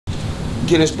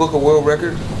Guinness Book of World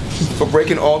Record for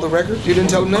breaking all the records? You didn't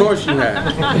tell him that? Of course you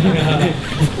have.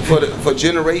 For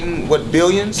generating, what,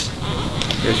 billions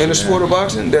in the sport of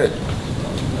boxing? That,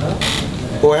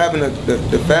 or having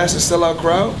the fastest sellout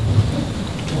crowd?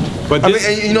 But I mean,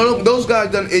 and, you know, those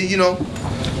guys done, you know,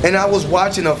 and I was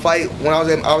watching a fight when I was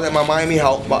at my Miami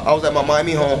house. I was at my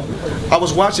Miami home. I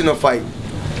was watching a fight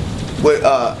with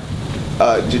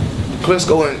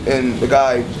Klitschko and the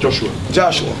guy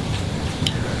Joshua,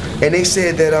 and they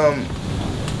said that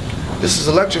this is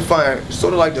electrifying,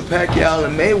 sort of like the Pacquiao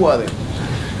and Mayweather.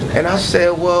 And I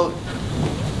said, well,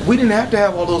 we didn't have to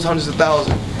have all those hundreds of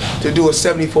thousands to do a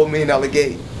 $74 million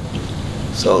gate.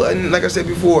 So, and like I said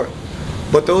before,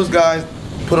 but those guys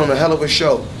put on a hell of a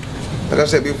show. Like I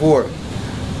said before,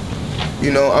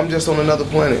 you know, I'm just on another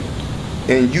planet,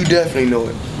 and you definitely know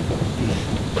it,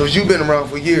 because you've been around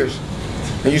for years,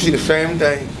 and you see the same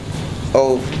thing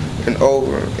over and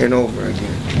over and over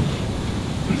again.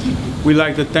 We'd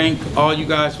like to thank all you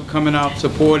guys for coming out,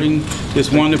 supporting this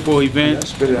wonderful event.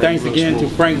 Thanks again to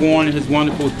Frank Warren and his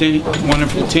wonderful team.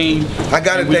 I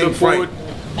gotta thank Frank.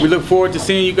 We look forward to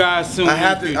seeing you guys soon. I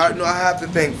have to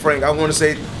thank Frank. I want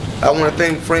to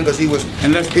thank Frank because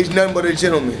he's nothing but a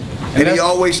gentleman, and he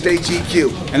always stay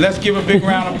GQ. And let's give a big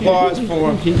round of applause for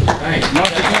once again.